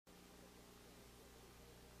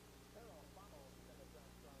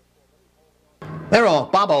They're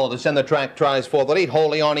off. BOBBO, the center track, tries for the lead.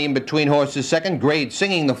 Wholly on in between horses second. Great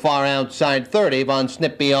Singing the far outside third. Avon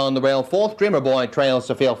Snip beyond the rail fourth. Dreamer Boy trails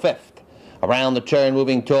to field fifth. Around the turn,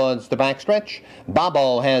 moving towards the backstretch.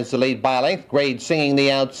 BOBBO has the lead by a length. Great Singing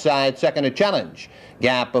the outside second to challenge.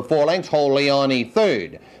 Gap of 4 lengths. Wholly on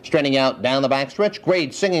third. Straightening out down the backstretch.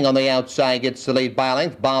 Great Singing on the outside gets the lead by a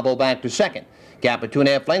length. BOBBO back to second. Gap of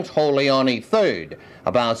 2.5 lengths. Wholly on third.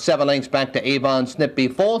 About 7 lengths back to Avon Snippy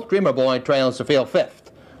fourth. Dreamer Boy trails to field fifth.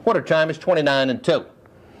 Quarter time is 29-2.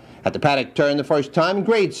 At the paddock turn the first time,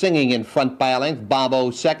 Great Singing in front by a length.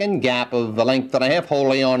 BOBBO second. Gap of a length and a half.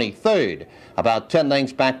 Wholly on third. About 10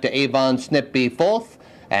 lengths back to Avon Snippy fourth.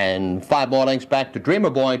 And 5 more lengths back to Dreamer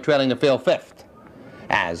Boy trailing the field fifth.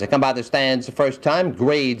 As they come by the stands the first time,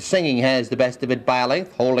 Great Singing has the best of it by a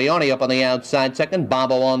length. Wholly on up on the outside second.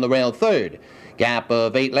 BOBBO on the rail third. Gap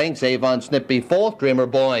of 8 lengths. Avon Snippy fourth. Dreamer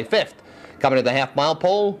Boy fifth. Coming to the half-mile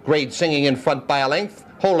pole, Great Singing in front by a length.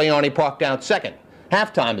 Wholly on parked out second.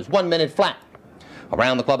 Halftime is 1 minute flat.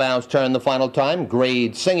 Around the clubhouse turn the final time,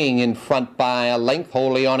 Great Singing in front by a length.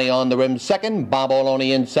 Wholly on the rim second. BOBBO on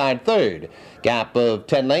the inside third. Gap of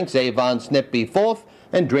 10 lengths. Avon Snippy fourth.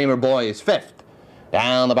 And Dreamer Boy is fifth.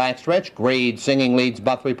 Down the backstretch, Great Singing leads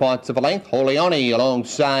about 3 parts of a length. Wholly on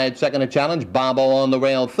alongside second to challenge. BOBBO on the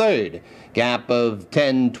rail third. Gap of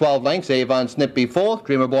 10-12 lengths. Avon Snippy fourth.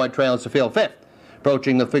 Dreamer Boy trails to field fifth.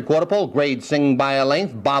 Approaching the 3/4 pole, Great Singing by a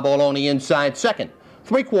length. BOBBO on the inside second.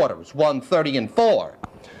 3/4, 1:30-4.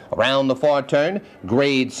 Around the far turn,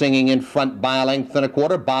 Great Singing in front by a length and a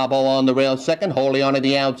quarter. BOBBO on the rail second. Wholly on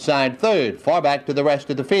the outside third. Far back to the rest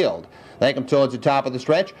of the field. They come towards the top of the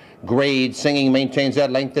stretch. Great Singing maintains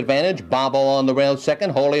that length advantage. BOBBO on the rail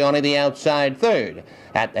second. Wholly on the outside third.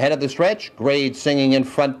 At the head of the stretch, Great Singing in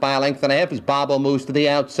front by a length and a half as BOBBO moves to the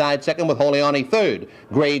outside second with Wholly on third.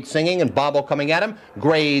 Great Singing and BOBBO coming at him.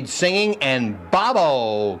 Great Singing and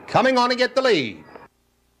BOBBO coming on to get the lead.